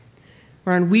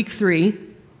We're on week 3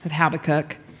 of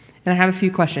Habakkuk, and I have a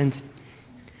few questions.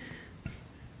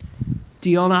 Do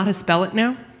you all know how to spell it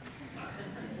now?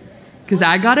 Because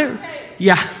I got it.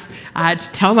 Yeah, I had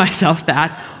to tell myself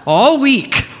that all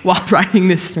week while writing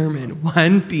this sermon.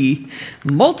 1B,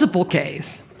 multiple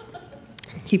Ks.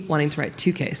 Keep wanting to write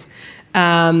 2 Ks.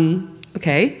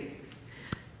 Okay.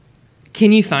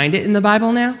 Can you find it in the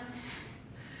Bible now?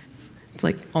 It's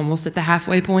like almost at the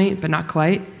halfway point, but not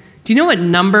quite. Do you know what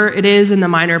number it is in the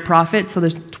minor prophets? So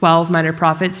there's 12 minor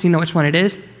prophets. Do you know which one it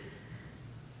is?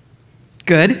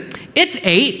 Good. It's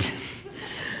 8.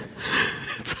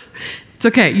 It's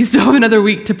okay. You still have another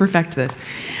week to perfect this.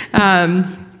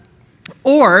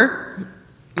 Or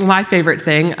my favorite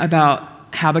thing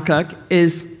about Habakkuk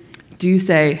is, do you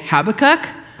say Habakkuk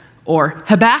or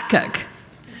Habakkuk?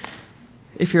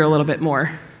 If you're a little bit more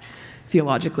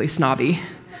theologically snobby,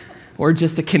 or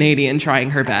just a Canadian trying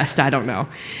her best, I don't know.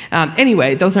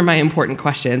 Anyway, those are my important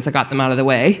questions. I got them out of the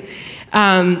way.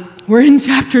 We're in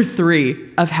chapter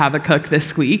 3 of Habakkuk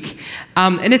this week,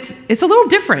 and it's a little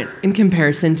different in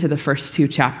comparison to the first 2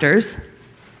 chapters.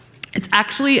 It's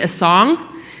actually a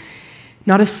song,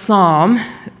 not a psalm,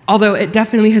 although it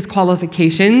definitely has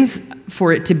qualifications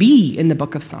for it to be in the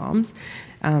book of Psalms.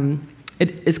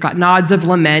 It's got nods of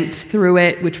lament through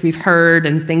it, which we've heard,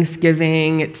 and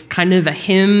thanksgiving. It's kind of a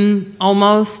hymn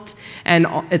almost, and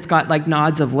it's got like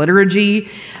nods of liturgy,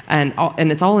 and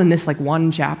it's all in this like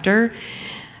one chapter.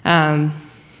 And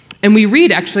we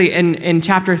read actually in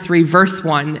chapter 3, verse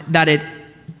 1, that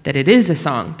it is a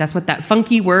song. That's what that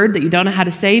funky word that you don't know how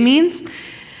to say means.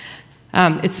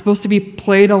 It's supposed to be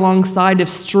played alongside of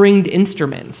stringed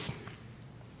instruments.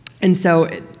 And so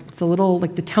it's a little,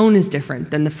 like the tone is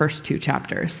different than the first 2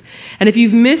 chapters. And if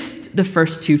you've missed the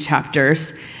first 2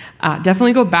 chapters,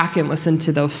 definitely go back and listen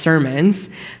to those sermons,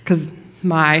 because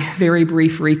my very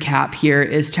brief recap here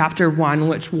is chapter 1,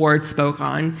 which Ward spoke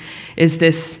on, is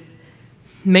this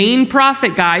main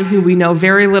prophet guy who we know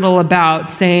very little about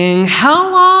saying,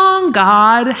 "How long,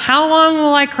 God? How long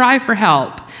will I cry for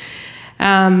help?"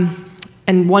 And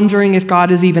wondering if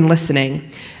God is even listening.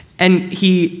 And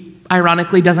he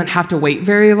ironically doesn't have to wait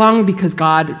very long, because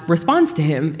God responds to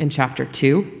him in chapter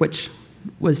 2, which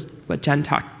was what Jen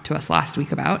talked to us last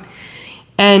week about.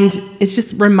 And it's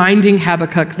just reminding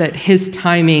Habakkuk that his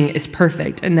timing is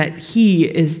perfect and that he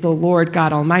is the Lord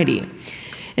God Almighty.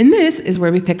 And this is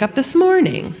where we pick up this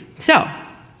morning. So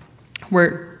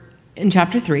we're in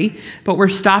chapter 3, but we're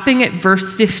stopping at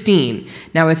verse 15.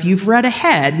 Now, if you've read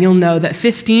ahead, you'll know that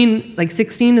 15, like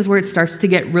 16 is where it starts to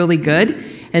get really good,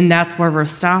 and that's where we're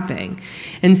stopping.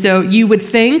 And so you would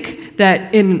think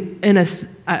that in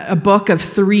a book of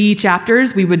 3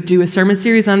 chapters, we would do a sermon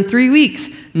series on 3 weeks.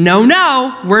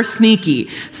 No, we're sneaky.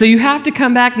 So you have to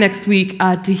come back next week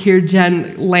to hear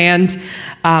Jen land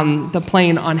the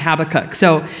plane on Habakkuk.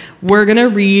 So we're going to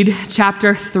read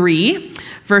chapter 3,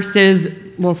 verses,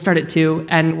 we'll start at 2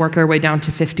 and work our way down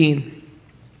to 15.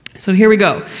 So here we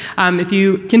go. If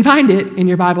you can find it in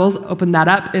your Bibles, open that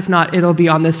up. If not, it'll be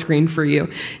on the screen for you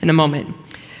in a moment.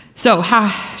 So,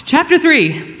 chapter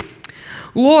 3.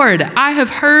 Lord, I have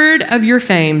heard of your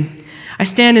fame. I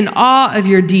stand in awe of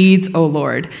your deeds, O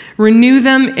Lord. Renew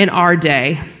them in our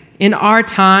day. In our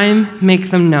time, make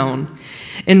them known.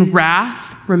 In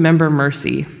wrath, remember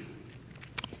mercy.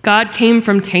 God came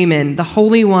from Teman, the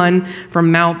Holy One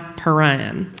from Mount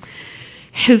Paran.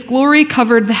 His glory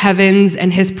covered the heavens,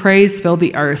 and his praise filled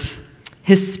the earth.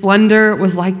 His splendor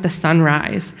was like the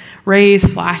sunrise.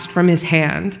 Rays flashed from his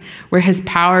hand, where his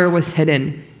power was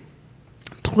hidden.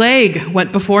 Plague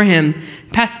went before him.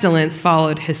 Pestilence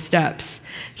followed his steps.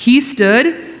 He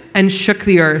stood and shook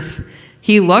the earth.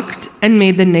 He looked and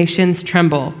made the nations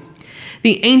tremble.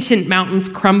 The ancient mountains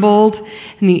crumbled,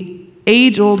 and the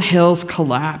age-old hills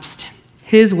collapsed.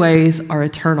 His ways are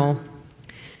eternal.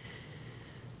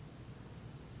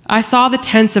 I saw the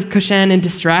tents of Cushan in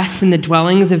distress and the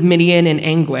dwellings of Midian in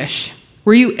anguish.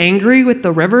 Were you angry with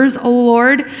the rivers, O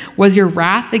Lord? Was your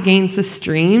wrath against the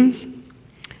streams?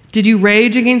 Did you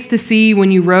rage against the sea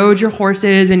when you rode your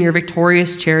horses and your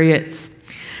victorious chariots?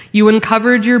 You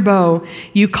uncovered your bow.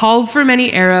 You called for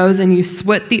many arrows, and you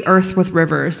split the earth with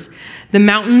rivers. The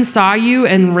mountains saw you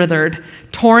and writhed.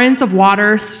 Torrents of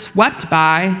water swept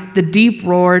by. The deep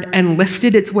roared and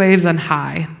lifted its waves on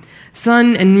high.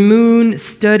 Sun and moon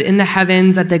stood in the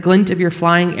heavens at the glint of your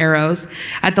flying arrows,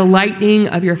 at the lightning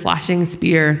of your flashing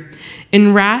spear.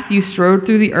 In wrath you strode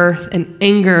through the earth, in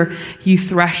anger you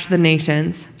threshed the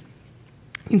nations.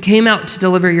 You came out to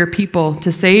deliver your people,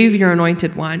 to save your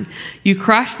anointed one. You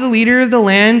crushed the leader of the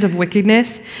land of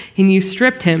wickedness, and you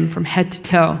stripped him from head to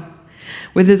toe.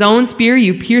 With his own spear,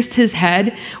 you pierced his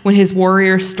head when his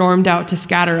warriors stormed out to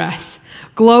scatter us.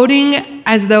 Gloating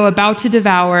as though about to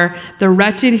devour the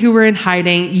wretched who were in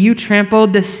hiding, you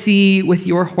trampled the sea with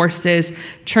your horses,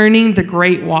 churning the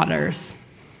great waters.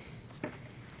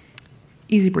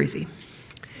 Easy breezy.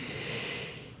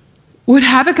 What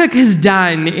Habakkuk has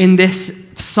done in this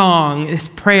song, this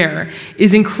prayer,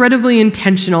 is incredibly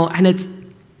intentional, and it's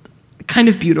kind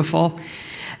of beautiful.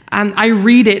 I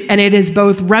read it, and it is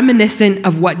both reminiscent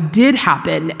of what did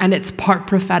happen, and it's part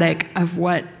prophetic of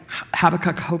what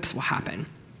Habakkuk hopes will happen.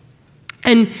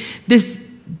 And this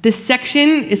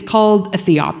section is called a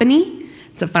theophany.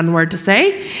 It's a fun word to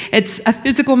say. It's a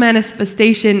physical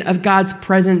manifestation of God's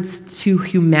presence to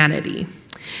humanity.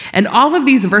 And all of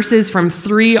these verses from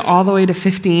 3 all the way to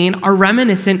 15 are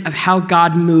reminiscent of how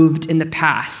God moved in the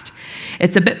past.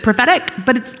 It's a bit prophetic,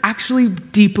 but it's actually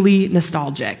deeply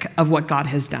nostalgic of what God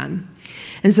has done.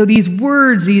 And so these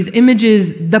words, these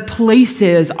images, the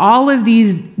places, all of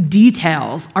these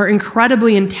details are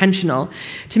incredibly intentional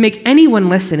to make anyone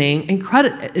listening,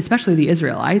 especially the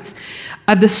Israelites,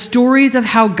 of the stories of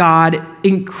how God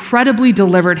incredibly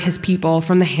delivered his people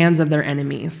from the hands of their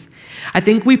enemies. I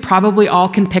think we probably all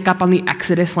can pick up on the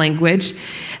Exodus language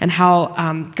and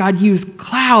how God used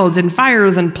clouds and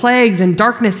fires and plagues and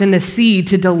darkness in the sea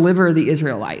to deliver the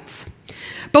Israelites.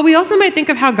 But we also might think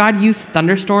of how God used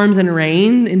thunderstorms and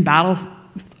rain in battle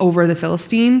over the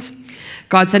Philistines.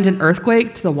 God sent an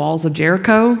earthquake to the walls of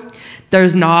Jericho.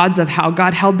 There's nods of how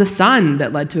God held the sun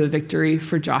that led to a victory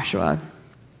for Joshua.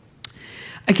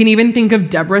 I can even think of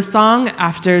Deborah's song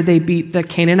after they beat the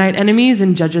Canaanite enemies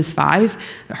in Judges 5.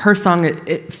 Her song,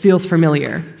 it feels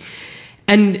familiar.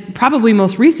 And probably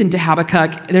most recent to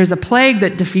Habakkuk, there's a plague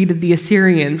that defeated the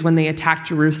Assyrians when they attacked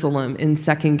Jerusalem in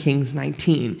 2 Kings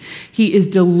 19. He is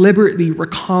deliberately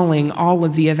recalling all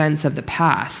of the events of the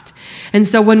past. And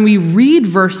so when we read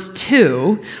verse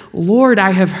 2, Lord,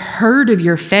 I have heard of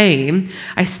your fame.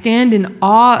 I stand in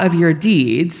awe of your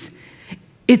deeds.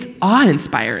 It's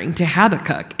awe-inspiring to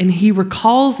Habakkuk, and he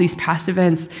recalls these past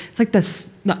events. It's like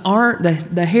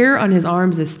the hair on his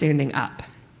arms is standing up.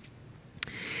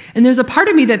 And there's a part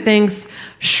of me that thinks,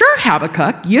 sure,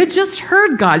 Habakkuk, you just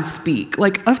heard God speak.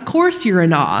 Like, of course you're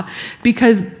in awe,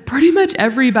 because pretty much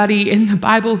everybody in the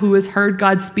Bible who has heard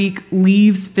God speak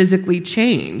leaves physically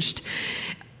changed.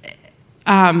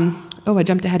 I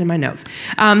jumped ahead in my notes.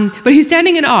 But he's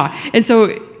standing in awe. And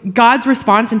so God's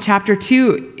response in chapter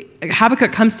 2,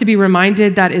 Habakkuk comes to be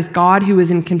reminded that it is God who is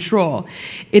in control.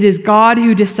 It is God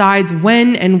who decides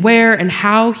when and where and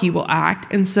how he will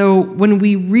act. And so when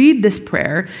we read this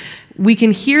prayer, we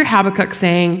can hear Habakkuk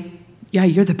saying, yeah,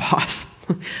 you're the boss.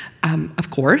 Of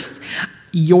course,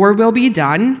 your will be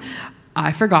done.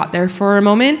 I forgot there for a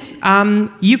moment.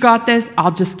 You got this. I'll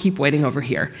just keep waiting over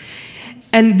here.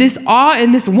 And this awe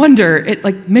and this wonder, it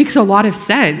makes a lot of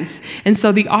sense. And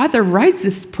so the author writes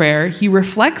this prayer. He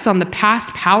reflects on the past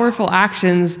powerful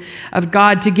actions of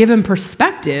God to give him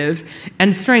perspective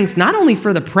and strength, not only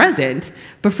for the present,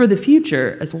 but for the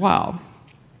future as well.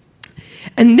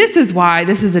 And this is why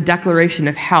this is a declaration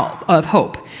of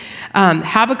hope.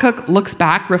 Habakkuk looks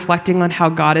back, reflecting on how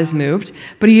God has moved,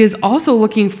 but he is also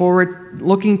looking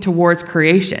towards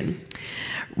creation,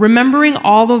 remembering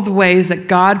all of the ways that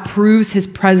God proves his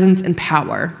presence and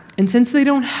power. And since they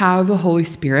don't have the Holy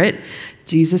Spirit,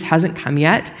 Jesus hasn't come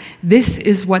yet, this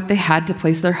is what they had to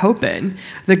place their hope in,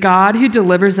 the God who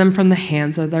delivers them from the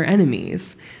hands of their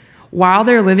enemies. While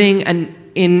they're living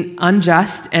in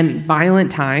unjust and violent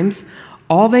times,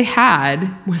 all they had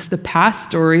was the past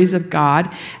stories of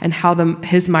God and how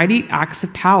his mighty acts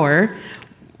of power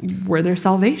were their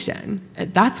salvation.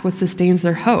 That's what sustains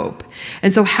their hope.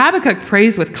 And so Habakkuk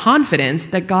prays with confidence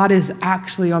that God is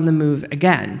actually on the move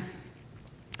again.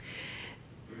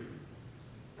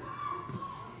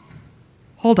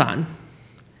 Hold on.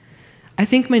 I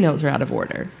think my notes are out of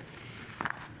order.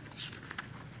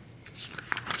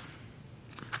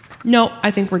 No,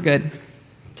 I think we're good.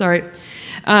 Sorry.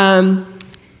 Oh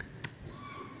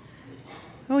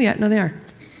yeah, no, they are.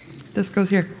 This goes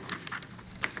here.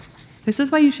 This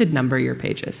is why you should number your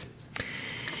pages.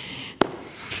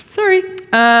 Sorry,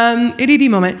 ADD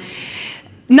moment.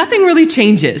 Nothing really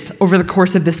changes over the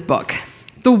course of this book.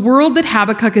 The world that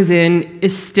Habakkuk is in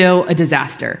is still a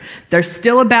disaster. There's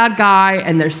still a bad guy,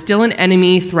 and there's still an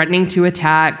enemy threatening to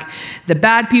attack. The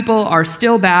bad people are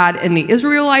still bad, and the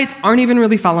Israelites aren't even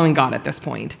really following God at this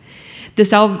point.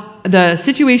 The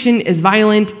situation is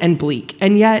violent and bleak,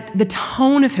 and yet the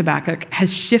tone of Habakkuk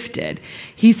has shifted.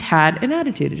 He's had an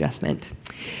attitude adjustment.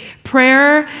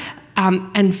 Prayer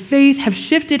and faith have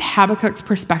shifted Habakkuk's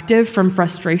perspective from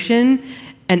frustration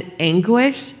and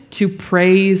anguish to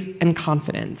praise and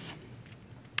confidence.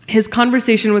 His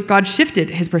conversation with God shifted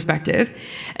his perspective.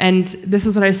 And this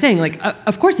is what I was saying, like,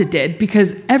 of course it did,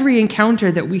 because every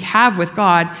encounter that we have with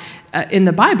God in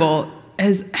the Bible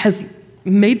has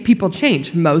made people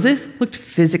change. Moses looked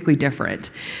physically different.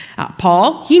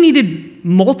 Paul, he needed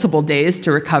multiple days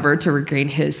to recover, to regain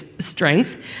his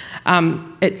strength.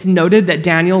 It's noted that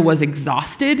Daniel was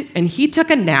exhausted, and he took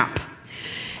a nap.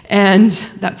 And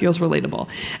that feels relatable.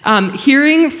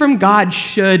 Hearing from God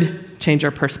should change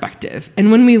our perspective.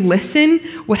 And when we listen,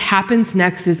 what happens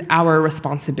next is our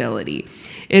responsibility.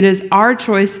 It is our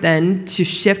choice then to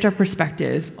shift our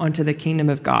perspective onto the kingdom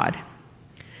of God.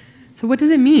 So what does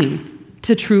it mean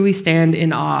to truly stand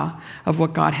in awe of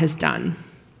what God has done?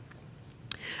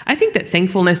 I think that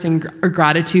thankfulness and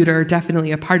gratitude are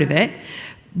definitely a part of it,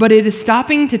 but it is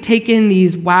stopping to take in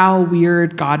these wow,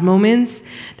 weird God moments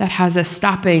that has us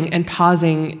stopping and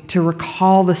pausing to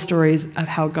recall the stories of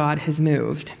how God has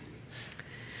moved.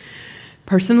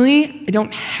 Personally, I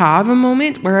don't have a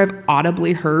moment where I've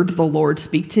audibly heard the Lord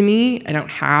speak to me. I don't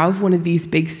have one of these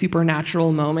big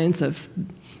supernatural moments of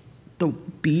the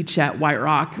beach at White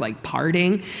Rock, like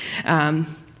parting,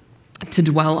 to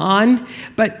dwell on.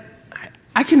 But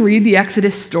I can read the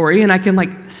Exodus story and I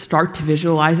can start to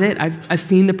visualize it. I've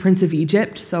seen the Prince of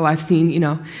Egypt, so I've seen,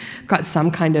 got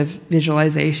some kind of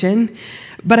visualization.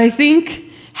 But I think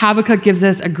Habakkuk gives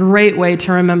us a great way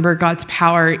to remember God's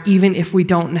power, even if we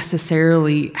don't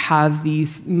necessarily have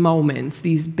these moments,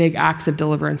 these big acts of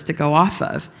deliverance to go off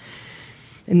of.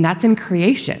 And that's in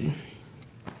creation.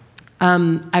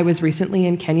 I was recently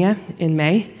in Kenya in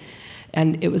May,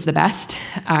 and it was the best.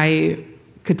 I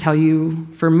could tell you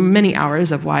for many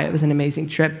hours of why it was an amazing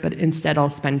trip, but instead I'll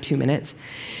spend 2 minutes.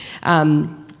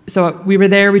 So we were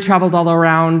there, we traveled all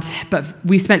around, but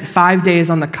we spent 5 days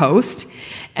on the coast,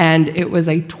 and it was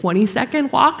a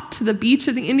 20-second walk to the beach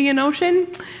of the Indian Ocean.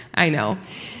 I know,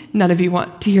 none of you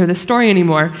want to hear this story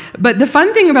anymore. But the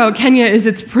fun thing about Kenya is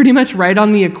it's pretty much right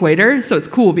on the equator, so it's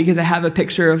cool because I have a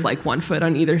picture of 1 foot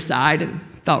on either side, and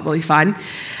it felt really fun.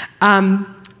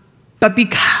 But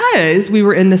because we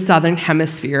were in the southern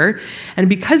hemisphere, and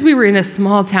because we were in a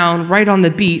small town right on the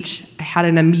beach, I had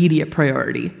an immediate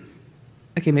priority.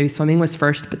 Okay, maybe swimming was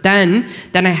first, but then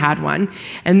I had one,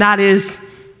 and that is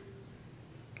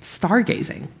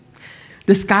stargazing.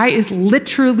 The sky is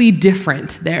literally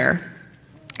different there,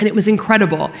 and it was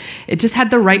incredible. It just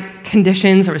had the right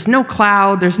conditions. There was no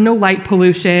cloud, there's no light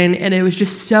pollution, and it was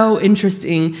just so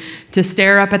interesting to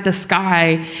stare up at the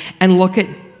sky and look at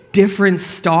different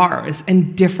stars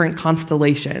and different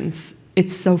constellations.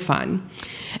 It's so fun.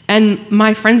 And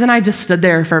my friends and I just stood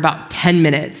there for about 10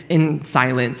 minutes in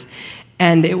silence.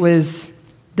 And it was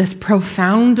this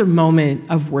profound moment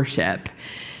of worship.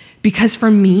 Because for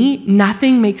me,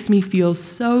 nothing makes me feel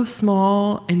so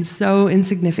small and so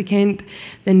insignificant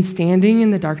than standing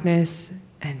in the darkness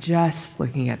and just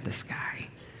looking at the sky.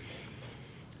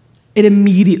 It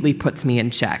immediately puts me in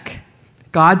check.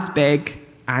 God's big,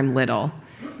 I'm little.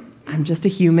 I'm just a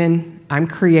human, I'm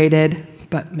created,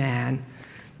 but man,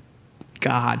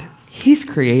 God, He's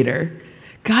creator.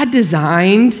 God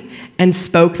designed and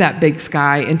spoke that big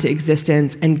sky into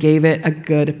existence and gave it a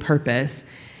good purpose,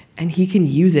 and He can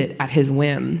use it at His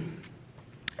whim.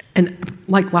 And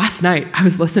last night, I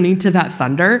was listening to that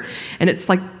thunder, and it's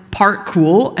part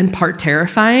cool and part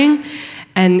terrifying,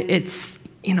 and it's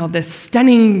this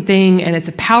stunning thing, and it's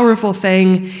a powerful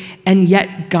thing, and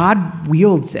yet God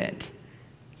wields it.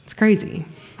 It's crazy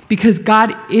because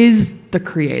God is the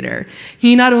creator.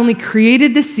 He not only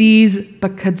created the seas,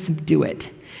 but could subdue it.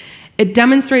 It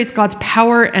demonstrates God's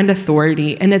power and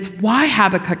authority, and it's why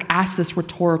Habakkuk asked this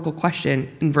rhetorical question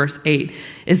in verse 8.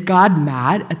 Is God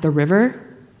mad at the river?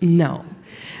 No.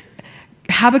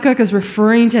 Habakkuk is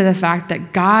referring to the fact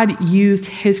that God used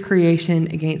His creation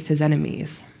against His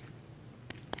enemies.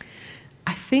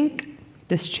 I think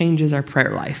this changes our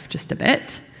prayer life just a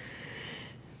bit.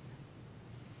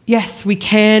 Yes, we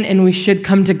can and we should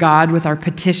come to God with our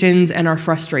petitions and our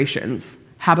frustrations.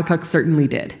 Habakkuk certainly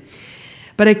did.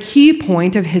 But a key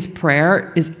point of his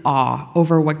prayer is awe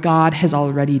over what God has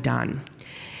already done.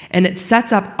 And it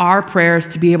sets up our prayers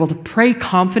to be able to pray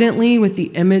confidently with the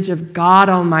image of God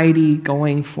Almighty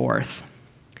going forth.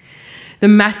 The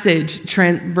Message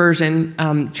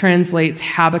version translates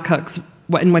Habakkuk's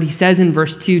and what he says in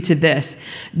verse 2 to this: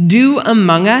 "Do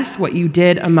among us what you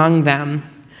did among them.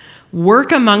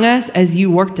 Work among us as you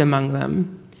worked among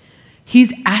them."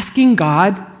 He's asking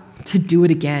God to do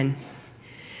it again.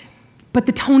 But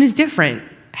the tone is different.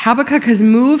 Habakkuk has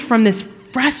moved from this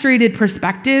frustrated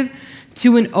perspective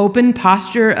to an open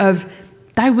posture of,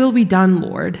 "Thy will be done,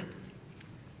 Lord."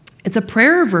 It's a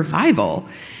prayer of revival.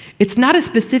 It's not a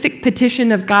specific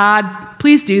petition of God,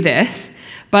 please do this,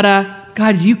 but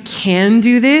God, you can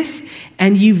do this,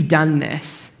 and you've done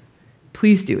this.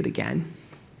 Please do it again.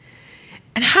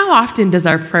 And how often does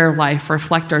our prayer life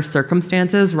reflect our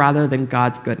circumstances rather than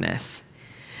God's goodness?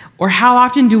 Or how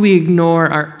often do we ignore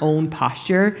our own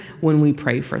posture when we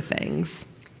pray for things?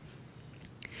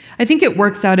 I think it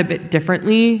works out a bit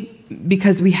differently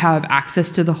because we have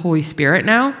access to the Holy Spirit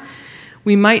now.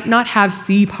 We might not have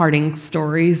sea parting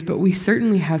stories, but we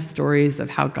certainly have stories of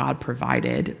how God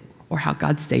provided or how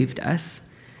God saved us.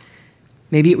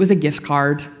 Maybe it was a gift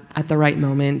card at the right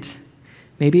moment.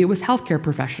 Maybe it was healthcare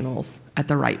professionals at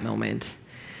the right moment.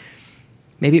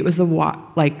 Maybe it was the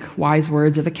wise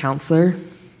words of a counselor.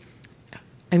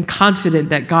 I'm confident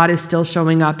that God is still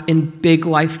showing up in big,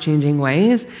 life-changing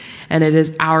ways, and it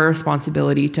is our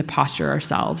responsibility to posture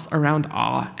ourselves around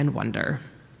awe and wonder.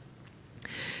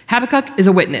 Habakkuk is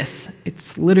a witness.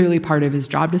 It's literally part of his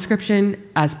job description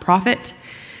as prophet.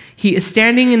 He is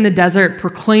standing in the desert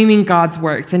proclaiming God's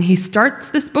works, and he starts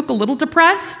this book a little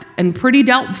depressed and pretty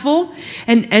doubtful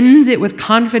and ends it with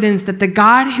confidence that the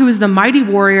God who is the mighty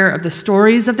warrior of the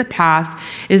stories of the past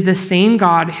is the same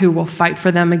God who will fight for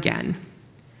them again.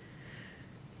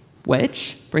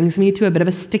 Which brings me to a bit of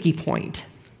a sticky point.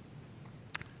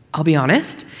 I'll be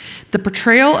honest, the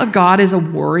portrayal of God as a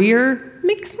warrior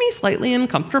makes me slightly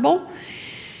uncomfortable.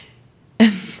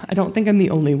 And I don't think I'm the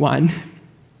only one.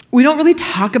 We don't really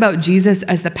talk about Jesus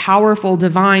as the powerful,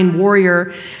 divine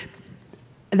warrior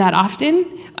that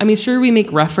often. I mean, sure, we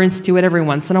make reference to it every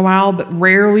once in a while, but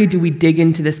rarely do we dig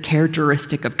into this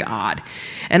characteristic of God.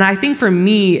 And I think for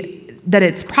me, that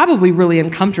it's probably really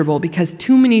uncomfortable because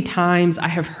too many times I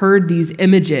have heard these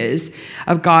images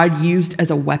of God used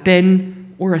as a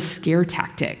weapon or a scare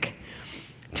tactic.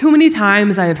 Too many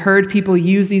times I have heard people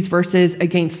use these verses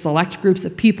against select groups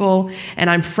of people, and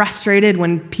I'm frustrated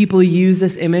when people use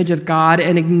this image of God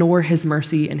and ignore his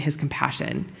mercy and his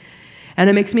compassion. And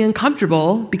it makes me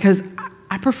uncomfortable because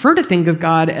I prefer to think of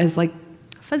God as like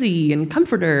fuzzy and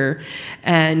comforter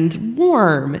and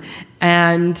warm,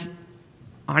 and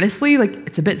honestly,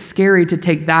 it's a bit scary to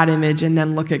take that image and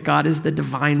then look at God as the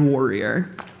divine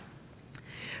warrior.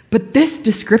 But this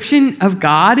description of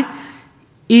God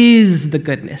is the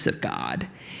goodness of God.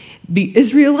 The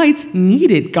Israelites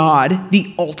needed God,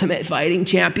 the ultimate fighting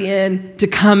champion, to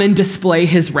come and display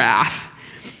his wrath.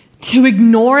 To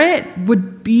ignore it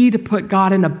would be to put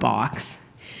God in a box.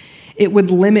 It would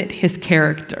limit his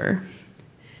character.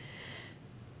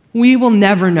 We will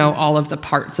never know all of the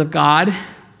parts of God.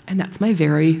 And that's my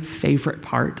very favorite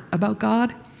part about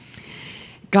God.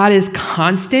 God is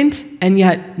constant and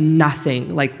yet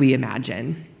nothing like we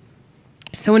imagine.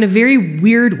 So in a very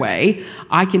weird way,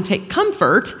 I can take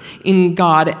comfort in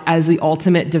God as the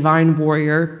ultimate divine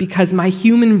warrior because my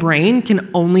human brain can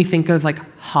only think of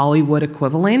Hollywood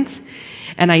equivalent.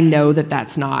 And I know that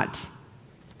that's not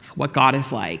what God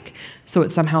is like. So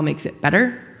it somehow makes it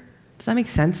better. Does that make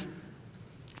sense?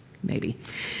 Maybe.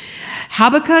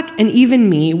 Habakkuk and even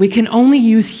me, we can only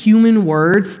use human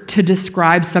words to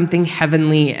describe something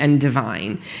heavenly and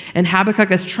divine. And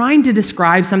Habakkuk is trying to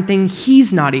describe something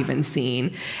he's not even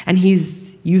seen. And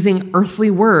he's using earthly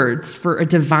words for a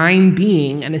divine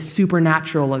being and a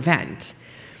supernatural event.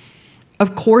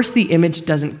 Of course, the image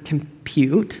doesn't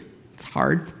compute. It's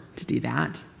hard to do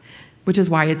that, which is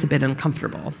why it's a bit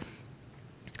uncomfortable.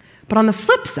 But on the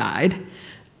flip side,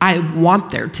 I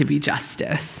want there to be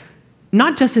justice.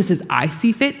 Not justice as I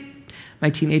see fit. My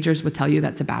teenagers would tell you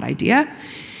that's a bad idea.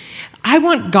 I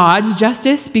want God's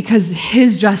justice because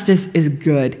his justice is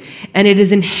good, and it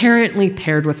is inherently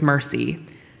paired with mercy.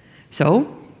 So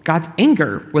God's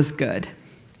anger was good.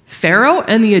 Pharaoh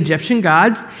and the Egyptian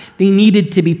gods, they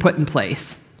needed to be put in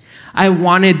place. I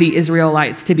wanted the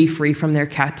Israelites to be free from their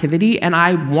captivity, and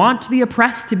I want the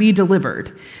oppressed to be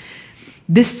delivered.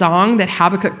 This song that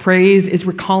Habakkuk prays is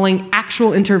recalling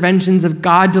actual interventions of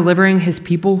God delivering his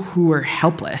people who were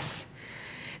helpless.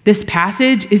 This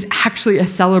passage is actually a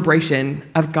celebration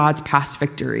of God's past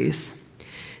victories.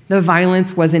 The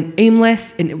violence wasn't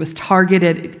aimless, and it was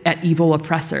targeted at evil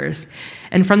oppressors.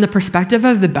 And from the perspective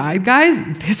of the bad guys,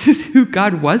 this is who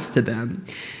God was to them.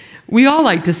 We all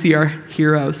like to see our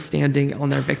heroes standing on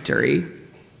their victory.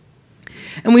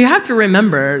 And we have to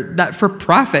remember that for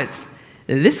prophets,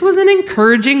 this was an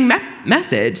encouraging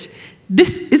message.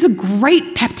 This is a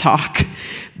great pep talk.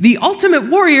 The ultimate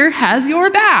warrior has your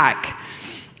back.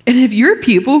 And if you're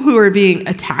people who are being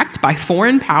attacked by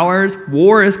foreign powers,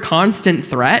 war is constant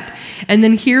threat, and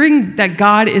then hearing that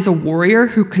God is a warrior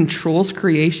who controls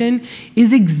creation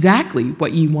is exactly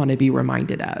what you want to be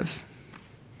reminded of.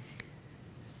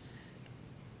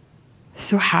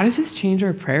 So how does this change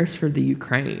our prayers for the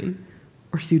Ukraine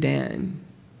or Sudan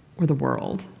or the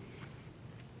world?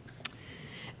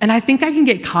 And I think I can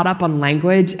get caught up on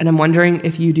language, and I'm wondering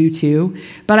if you do too,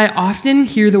 but I often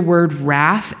hear the word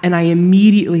wrath, and I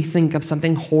immediately think of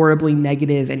something horribly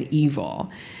negative and evil.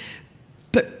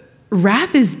 But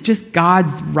wrath is just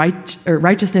God's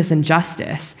righteousness and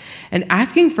justice, and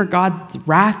asking for God's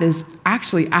wrath is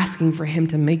actually asking for him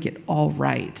to make it all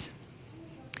right.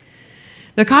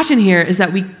 The caution here is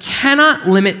that we cannot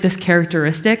limit this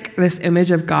characteristic, this image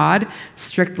of God,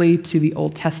 strictly to the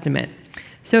Old Testament.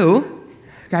 So,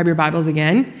 grab your Bibles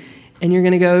again, and you're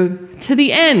going to go to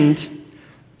the end.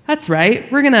 That's right.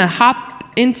 We're going to hop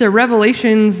into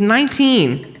Revelations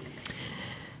 19.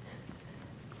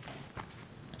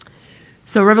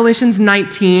 So Revelations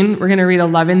 19, we're going to read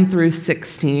 11 through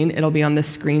 16. It'll be on the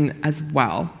screen as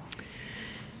well.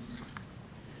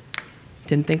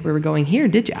 Didn't think we were going here,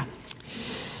 did ya?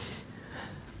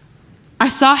 I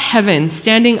saw heaven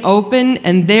standing open,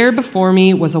 and there before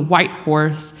me was a white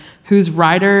horse, whose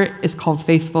rider is called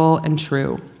Faithful and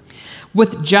True.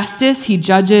 With justice he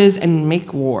judges and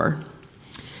makes war.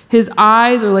 His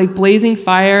eyes are like blazing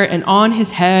fire, and on his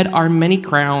head are many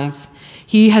crowns.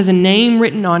 He has a name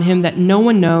written on him that no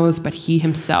one knows but he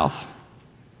himself.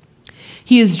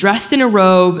 He is dressed in a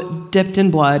robe dipped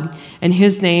in blood, and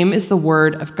his name is the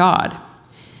Word of God.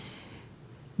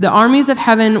 The armies of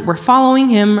heaven were following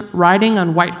him, riding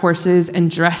on white horses and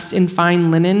dressed in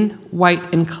fine linen,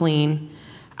 white and clean.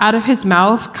 Out of his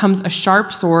mouth comes a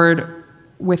sharp sword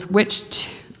with which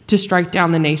to strike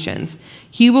down the nations.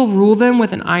 He will rule them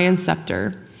with an iron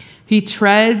scepter. He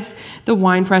treads the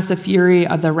winepress of fury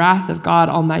of the wrath of God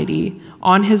Almighty.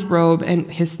 On his robe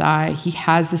and his thigh, he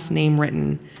has this name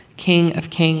written, King of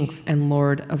Kings and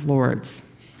Lord of Lords.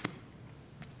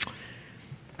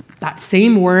 That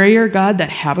same warrior God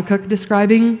that Habakkuk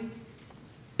describing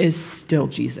is still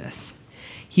Jesus.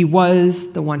 He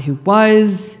was the one who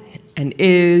was and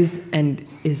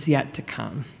is yet to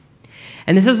come.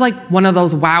 And this is like one of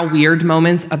those wow weird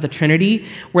moments of the Trinity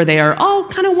where they are all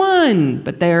kind of one,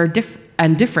 but they're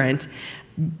different,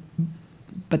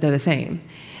 but they're the same.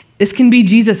 This can be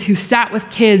Jesus who sat with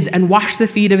kids and washed the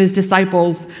feet of his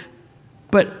disciples,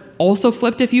 but also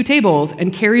flipped a few tables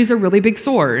and carries a really big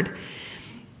sword.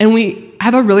 And we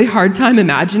have a really hard time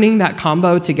imagining that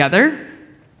combo together.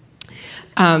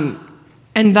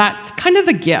 And that's kind of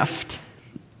a gift.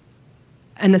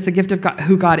 And it's a gift of God,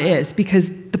 who God is,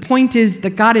 because the point is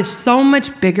that God is so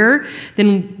much bigger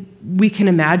than we can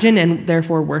imagine and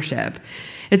therefore worship.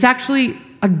 It's actually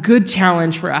a good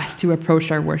challenge for us to approach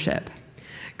our worship.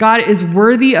 God is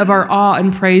worthy of our awe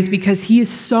and praise because he is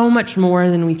so much more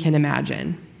than we can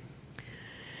imagine.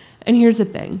 And here's the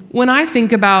thing. When I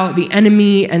think about the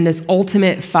enemy and this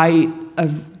ultimate fight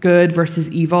of good versus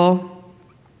evil,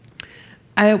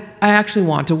 I actually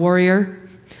want a warrior.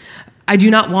 I do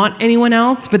not want anyone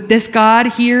else, but this God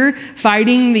here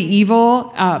fighting the evil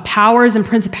powers and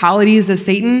principalities of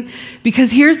Satan,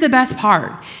 because here's the best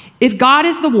part. If God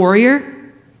is the warrior,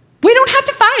 we don't have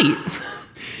to fight,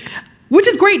 which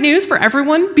is great news for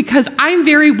everyone because I'm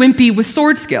very wimpy with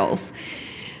sword skills.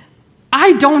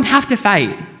 I don't have to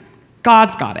fight.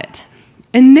 God's got it.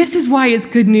 And this is why it's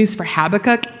good news for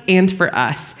Habakkuk and for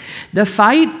us. The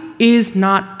fight is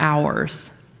not ours.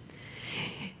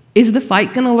 Is the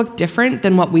fight going to look different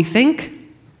than what we think?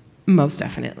 Most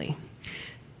definitely.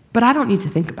 But I don't need to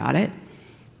think about it.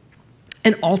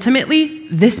 And ultimately,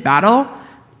 this battle,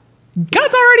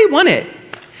 God's already won it.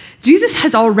 Jesus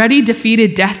has already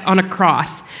defeated death on a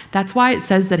cross. That's why it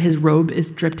says that his robe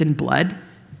is dripped in blood.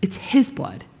 It's his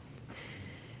blood.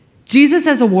 Jesus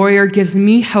as a warrior gives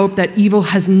me hope that evil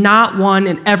has not won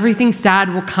and everything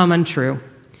sad will come untrue.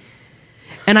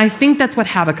 And I think that's what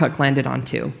Habakkuk landed on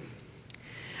too.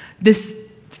 This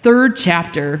third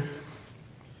chapter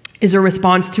is a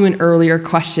response to an earlier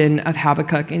question of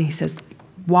Habakkuk, and he says,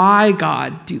 why,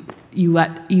 God, do you let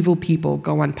evil people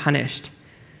go unpunished?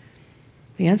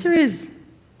 The answer is,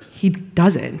 he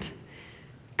doesn't.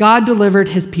 God delivered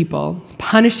his people,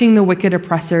 punishing the wicked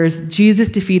oppressors. Jesus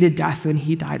defeated death when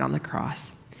he died on the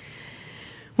cross.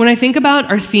 When I think about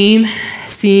our theme,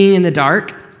 seeing in the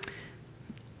dark,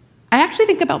 I actually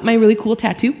think about my really cool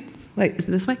tattoo. Wait, is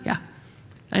it this way? Yeah.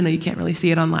 I know you can't really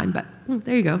see it online, but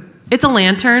there you go. It's a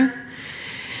lantern.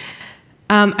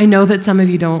 I know that some of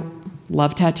you don't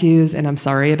love tattoos, and I'm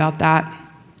sorry about that.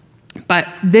 But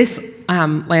this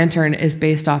lantern is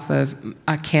based off of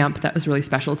a camp that was really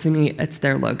special to me. It's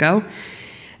their logo.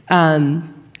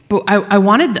 But I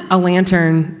wanted a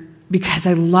lantern because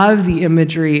I love the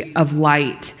imagery of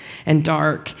light and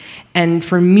dark. And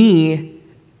for me,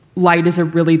 light is a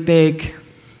really big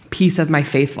piece of my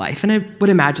faith life. And I would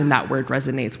imagine that word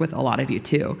resonates with a lot of you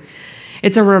too.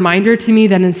 It's a reminder to me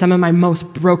that in some of my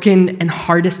most broken and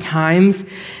hardest times,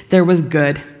 there was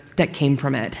good that came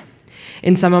from it.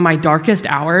 In some of my darkest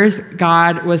hours,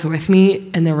 God was with me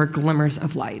and there were glimmers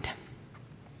of light.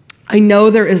 I know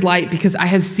there is light because I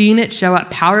have seen it show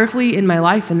up powerfully in my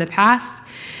life in the past.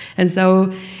 And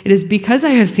so it is because I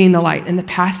have seen the light in the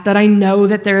past that I know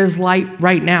that there is light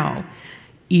right now.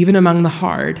 Even among the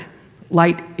hard,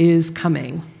 light is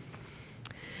coming.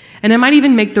 And I might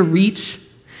even make the reach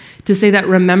to say that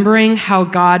remembering how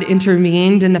God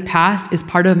intervened in the past is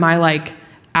part of my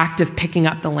act of picking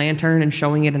up the lantern and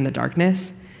showing it in the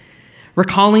darkness.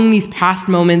 Recalling these past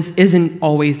moments isn't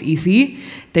always easy.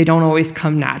 They don't always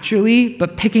come naturally,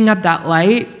 but picking up that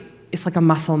light is like a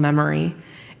muscle memory.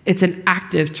 It's an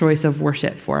active choice of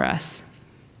worship for us.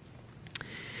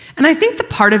 And I think the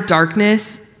part of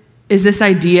darkness is this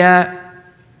idea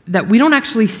that we don't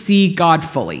actually see God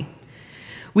fully.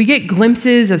 We get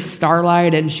glimpses of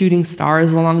starlight and shooting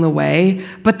stars along the way,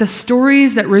 but the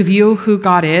stories that reveal who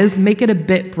God is make it a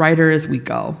bit brighter as we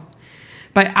go.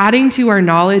 By adding to our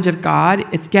knowledge of God,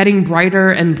 it's getting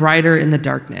brighter and brighter in the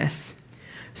darkness.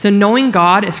 So knowing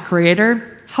God as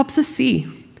creator helps us see.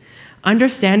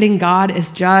 Understanding God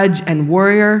as judge and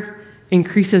warrior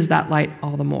increases that light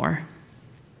all the more.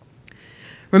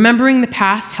 Remembering the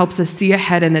past helps us see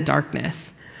ahead in the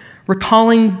darkness.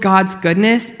 Recalling God's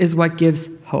goodness is what gives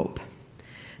hope.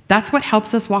 That's what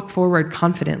helps us walk forward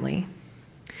confidently.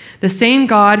 The same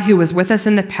God who was with us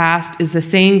in the past is the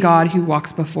same God who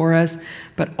walks before us,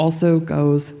 but also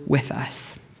goes with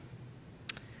us.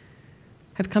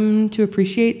 I've come to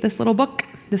appreciate this little book,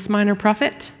 This Minor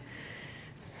Prophet.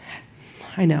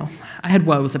 I know, I had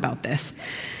woes about this.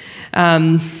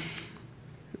 But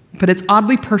it's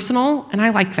oddly personal, and I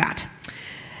like that.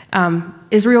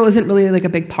 Israel isn't really a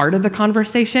big part of the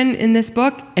conversation in this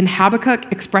book, and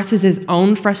Habakkuk expresses his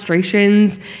own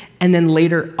frustrations and then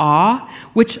later awe,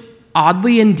 which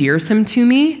oddly endears him to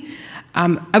me.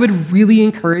 I would really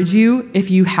encourage you, if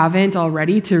you haven't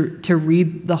already, to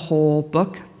read the whole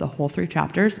book, the whole 3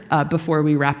 chapters, before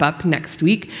we wrap up next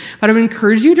week. But I would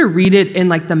encourage you to read it in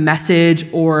the Message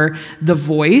or the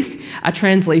Voice, a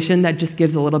translation that just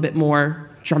gives a little bit more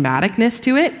dramaticness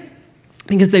to it,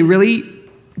 because they really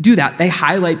do that. They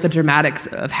highlight the dramatics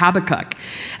of Habakkuk.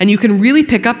 And you can really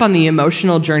pick up on the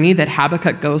emotional journey that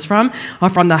Habakkuk goes from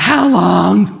the how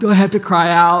long do I have to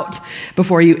cry out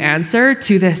before you answer,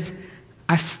 to this,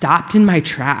 I've stopped in my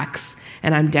tracks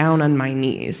and I'm down on my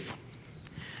knees.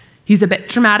 He's a bit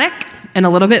dramatic and a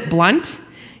little bit blunt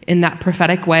in that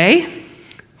prophetic way,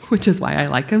 which is why I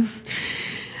like him.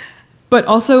 But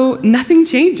also, nothing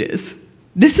changes.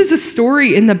 This is a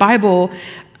story in the Bible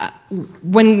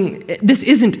when this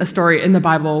isn't a story in the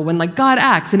Bible when God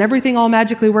acts and everything all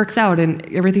magically works out and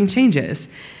everything changes.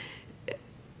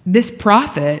 This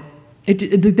prophet,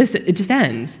 it just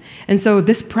ends. And so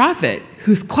this prophet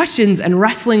whose questions and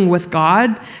wrestling with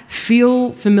God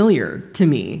feel familiar to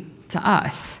me, to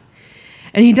us.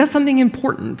 And he does something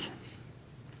important.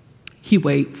 He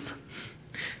waits.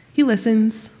 He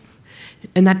listens.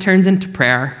 And that turns into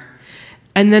prayer.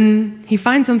 And then he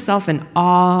finds himself in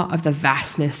awe of the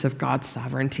vastness of God's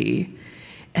sovereignty.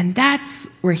 And that's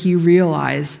where he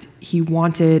realized he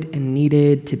wanted and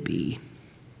needed to be.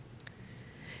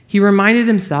 He reminded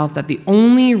himself that the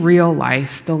only real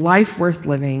life, the life worth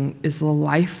living, is the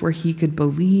life where he could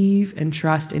believe and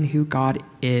trust in who God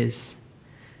is.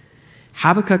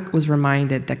 Habakkuk was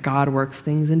reminded that God works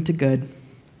things into good.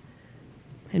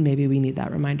 And maybe we need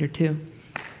that reminder too.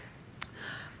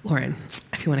 Lauren,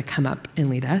 if you want to come up and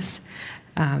lead us.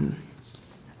 I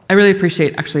really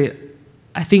appreciate,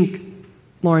 I think,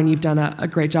 Lauren, you've done a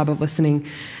great job of listening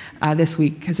this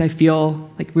week, because I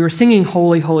feel like we were singing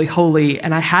Holy, Holy, Holy,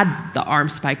 and I had the arm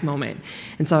spike moment.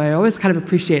 And so I always kind of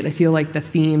appreciate, I feel like the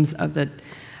themes of the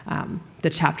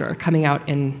chapter are coming out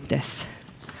in this,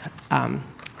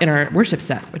 in our worship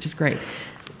set, which is great.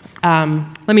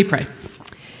 Let me pray.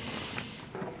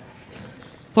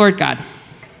 Lord God,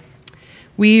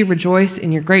 we rejoice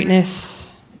in your greatness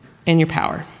and your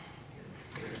power,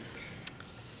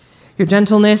 your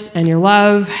gentleness and your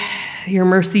love, your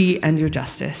mercy and your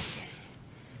justice.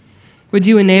 Would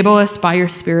you enable us by your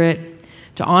Spirit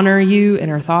to honor you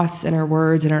in our thoughts and our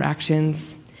words and our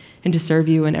actions, and to serve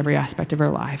you in every aspect of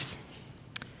our lives.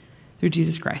 Through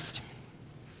Jesus Christ.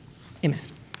 Amen.